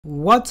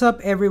What's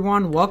up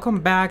everyone, welcome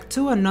back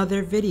to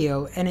another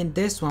video, and in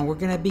this one we're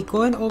going to be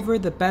going over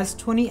the best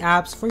 20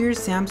 apps for your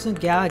Samsung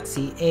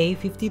Galaxy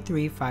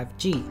A53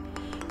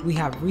 5G. We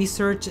have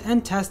researched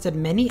and tested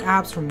many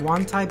apps from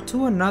one type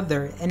to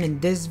another, and in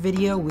this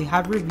video we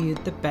have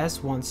reviewed the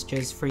best ones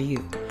just for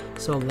you.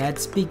 So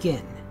let's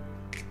begin.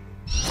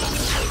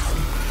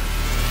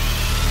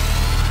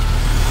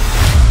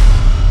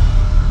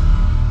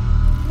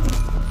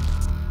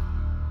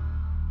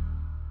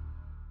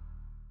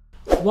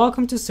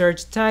 Welcome to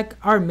Search Tech.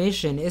 Our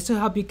mission is to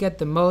help you get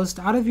the most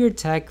out of your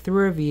tech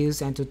through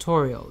reviews and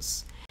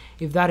tutorials.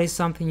 If that is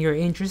something you're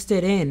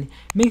interested in,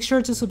 make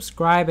sure to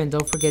subscribe and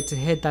don't forget to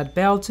hit that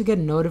bell to get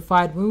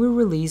notified when we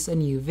release a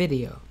new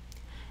video.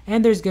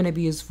 And there's going to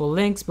be useful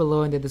links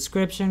below in the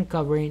description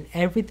covering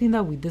everything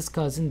that we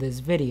discuss in this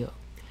video.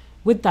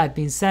 With that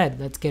being said,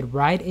 let's get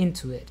right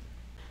into it.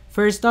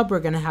 First up, we're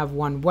going to have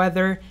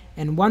OneWeather,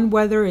 and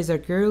OneWeather is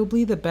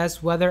arguably the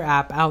best weather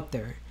app out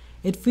there.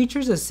 It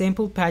features a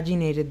simple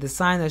paginated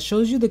design that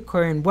shows you the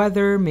current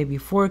weather, maybe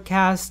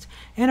forecast,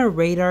 and a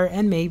radar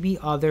and maybe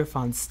other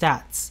fun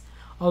stats.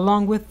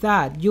 Along with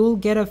that, you will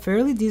get a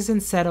fairly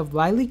decent set of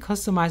lightly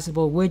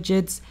customizable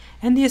widgets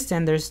and the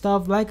standard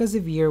stuff like a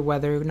severe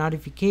weather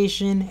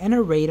notification and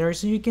a radar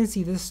so you can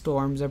see the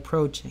storms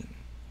approaching.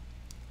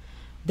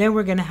 Then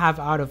we're gonna have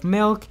Out of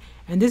Milk,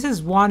 and this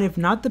is one if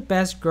not the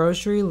best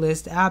grocery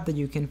list app that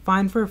you can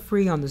find for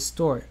free on the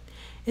store.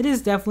 It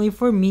is definitely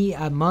for me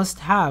a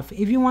must-have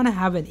if you want to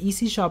have an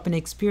easy shopping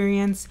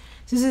experience,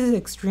 since it is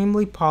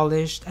extremely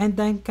polished and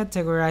then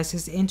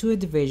categorizes into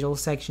individual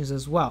sections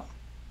as well.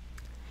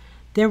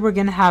 Then we're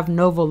going to have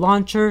Novo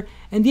Launcher,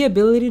 and the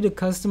ability to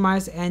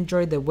customize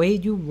Android the way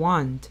you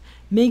want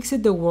makes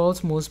it the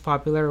world's most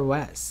popular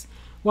OS.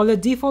 While the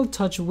default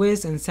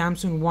TouchWiz and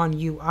Samsung One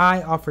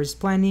UI offers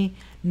plenty,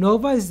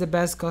 Nova is the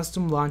best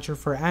custom launcher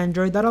for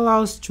Android that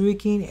allows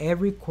tweaking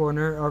every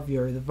corner of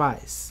your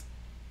device.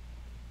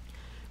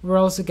 We're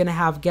also going to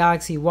have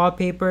Galaxy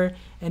Wallpaper,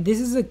 and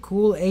this is a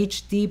cool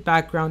HD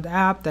background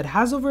app that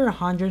has over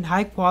 100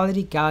 high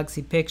quality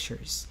Galaxy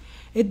pictures.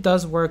 It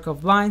does work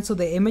offline, so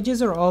the images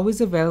are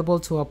always available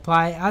to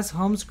apply as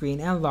home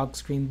screen and lock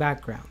screen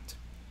background.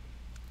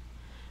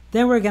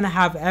 Then we're going to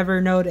have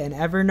Evernote, and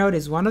Evernote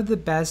is one of the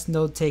best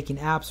note-taking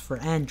apps for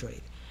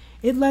Android.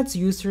 It lets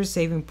users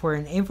save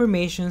important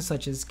information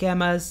such as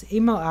schemas,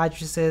 email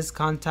addresses,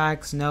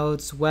 contacts,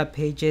 notes, web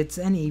pages,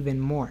 and even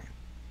more.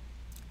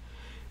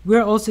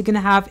 We're also going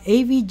to have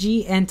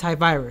AVG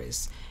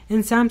Antivirus,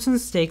 and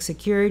Samsung takes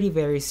security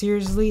very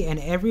seriously, and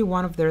every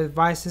one of their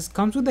devices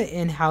comes with the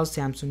in-house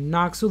Samsung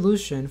Knox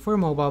solution for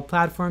mobile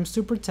platforms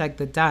to protect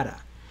the data.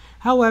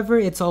 However,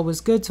 it's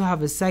always good to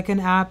have a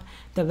second app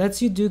that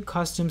lets you do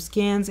custom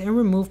scans and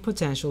remove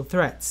potential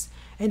threats,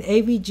 and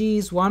AVG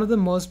is one of the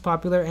most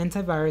popular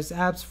antivirus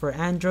apps for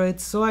Android,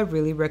 so I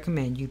really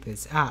recommend you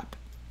this app.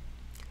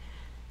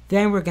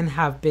 Then we're going to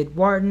have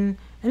Bitwarden,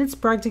 and it's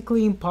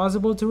practically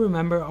impossible to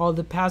remember all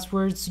the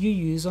passwords you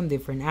use on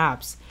different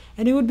apps,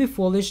 and it would be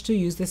foolish to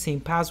use the same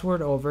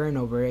password over and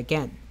over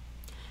again.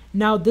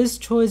 Now this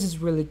choice is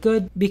really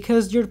good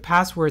because your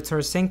passwords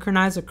are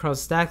synchronized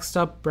across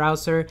desktop,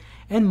 browser,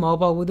 and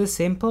mobile with a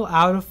simple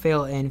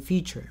auto-fill-in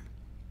feature.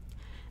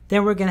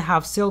 Then we're going to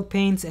have Silk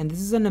Paints, and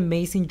this is an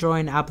amazing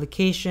drawing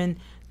application,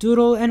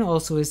 doodle, and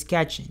also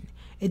sketching.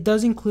 It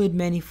does include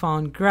many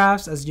fun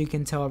graphs as you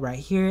can tell right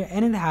here,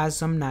 and it has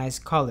some nice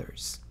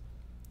colors.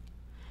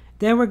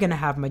 Then we're going to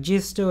have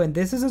Magisto, and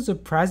this is a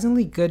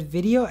surprisingly good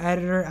video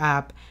editor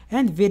app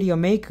and video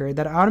maker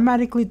that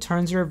automatically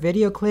turns your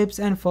video clips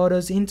and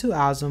photos into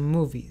awesome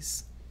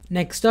movies.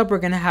 Next up, we're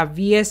going to have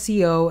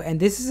VSCO, and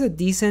this is a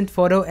decent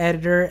photo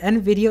editor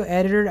and video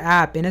editor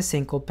app in a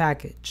single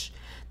package.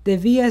 The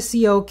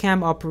VSCO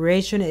cam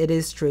operation, it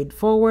is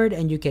straightforward,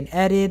 and you can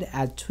edit,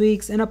 add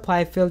tweaks, and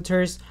apply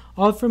filters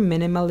all from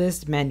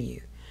minimalist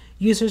menu.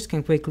 Users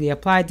can quickly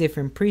apply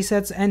different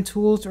presets and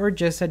tools or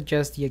just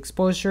adjust the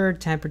exposure,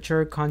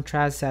 temperature,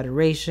 contrast,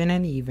 saturation,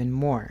 and even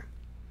more.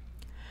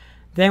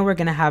 Then we're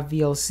going to have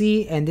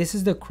VLC, and this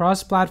is the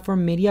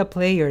cross-platform media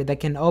player that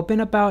can open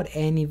about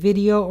any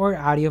video or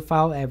audio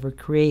file ever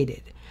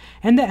created.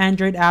 And the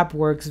Android app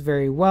works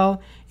very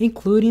well,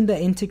 including the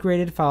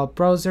integrated file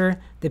browser,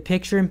 the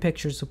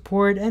picture-in-picture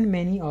support, and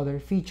many other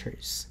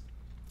features.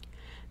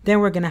 Then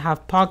we're going to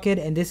have Pocket,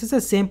 and this is a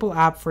simple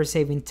app for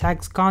saving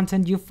text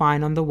content you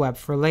find on the web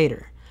for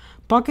later.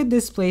 Pocket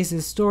displays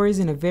the stories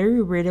in a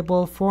very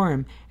readable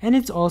form, and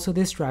it's also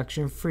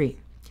distraction free.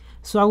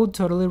 So I would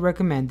totally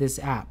recommend this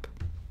app.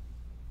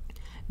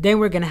 Then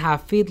we're going to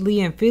have Feedly,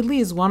 and Feedly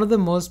is one of the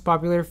most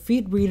popular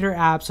feed reader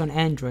apps on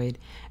Android,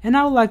 and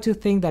I would like to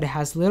think that it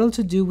has little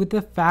to do with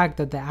the fact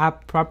that the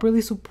app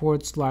properly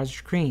supports large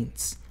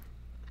screens.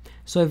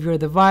 So if your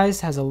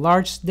device has a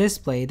large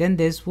display, then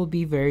this will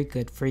be very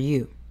good for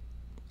you.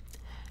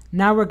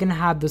 Now we're going to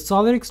have the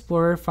Solid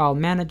Explorer File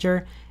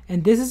Manager,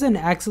 and this is an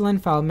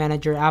excellent file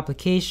manager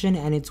application,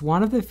 and it's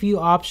one of the few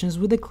options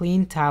with a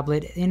clean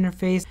tablet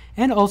interface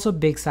and also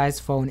big size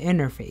phone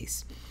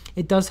interface.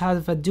 It does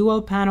have a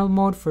dual panel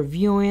mode for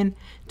viewing,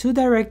 2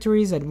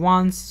 directories at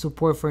once,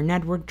 support for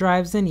network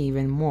drives, and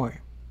even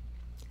more.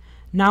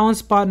 Now on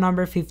spot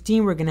number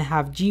 15, we're going to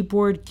have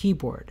Gboard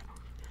Keyboard.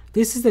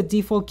 This is the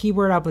default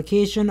keyboard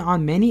application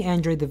on many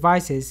Android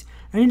devices,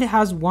 and it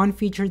has one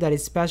feature that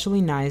is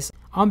especially nice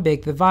on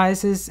big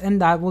devices,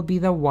 and that will be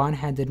the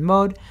one-handed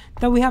mode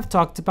that we have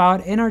talked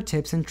about in our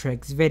tips and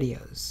tricks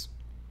videos.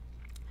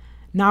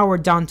 Now we're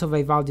down to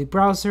Vivaldi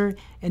browser,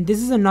 and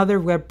this is another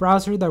web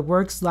browser that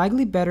works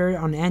slightly better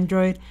on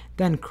Android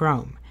than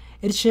Chrome.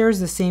 It shares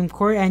the same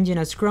core engine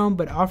as Chrome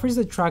but offers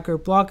a tracker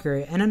blocker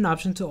and an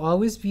option to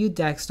always view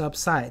desktop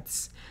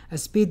sites, a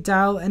speed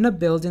dial, and a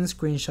built-in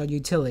screenshot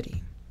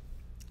utility.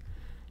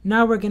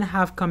 Now we're going to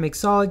have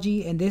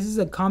Comixology, and this is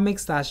a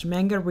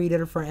comic/manga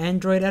reader for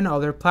Android and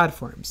other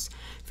platforms,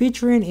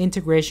 featuring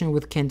integration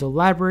with Kindle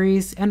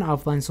libraries and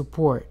offline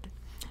support.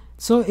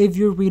 So if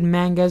you read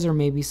mangas or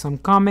maybe some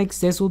comics,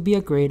 this will be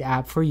a great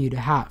app for you to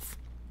have.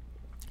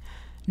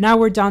 Now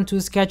we're down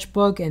to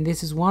Sketchbook, and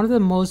this is one of the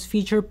most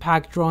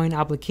feature-packed drawing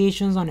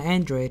applications on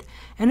Android,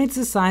 and it's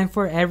designed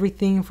for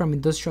everything from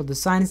industrial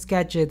design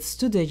sketches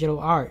to digital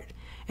art,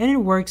 and it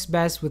works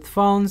best with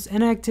phones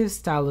and active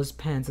stylus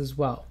pens as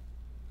well.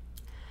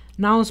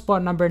 Now on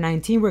spot number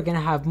 19, we're going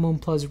to have Moon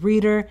Plus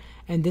Reader,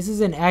 and this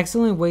is an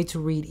excellent way to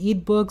read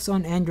e-books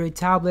on Android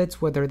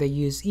tablets, whether they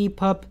use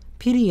EPUB,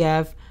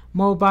 PDF,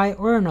 mobile,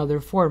 or another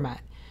format.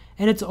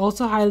 And it's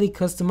also highly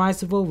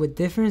customizable with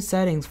different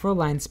settings for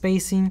line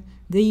spacing,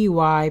 the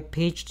UI,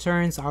 page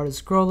turns,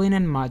 auto-scrolling,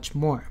 and much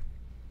more.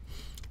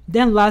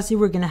 Then lastly,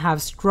 we're going to have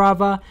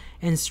Strava,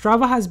 and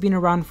Strava has been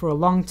around for a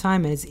long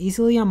time and is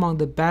easily among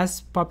the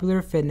best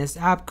popular fitness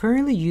app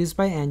currently used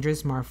by Android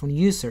smartphone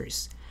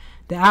users.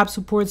 The app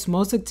supports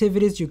most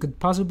activities you could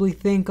possibly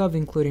think of,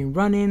 including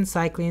running,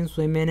 cycling,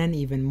 swimming, and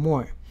even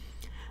more.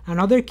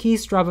 Another key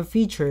Strava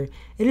feature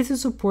is it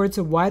supports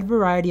a wide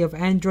variety of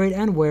Android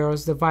and Wear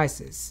OS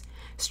devices.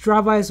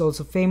 Strava is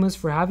also famous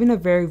for having a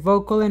very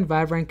vocal and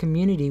vibrant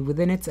community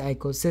within its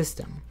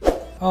ecosystem.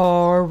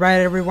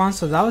 Alright everyone,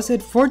 so that was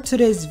it for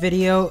today's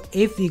video.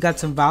 If you got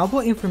some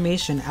valuable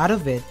information out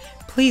of it,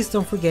 please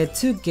don't forget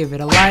to give it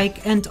a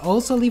like and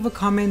also leave a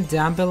comment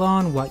down below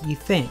on what you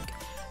think.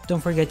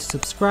 Don't forget to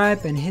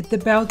subscribe and hit the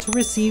bell to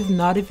receive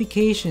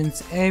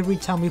notifications every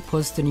time we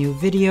post a new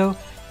video.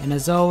 And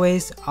as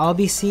always, I'll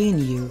be seeing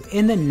you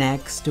in the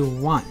next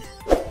one.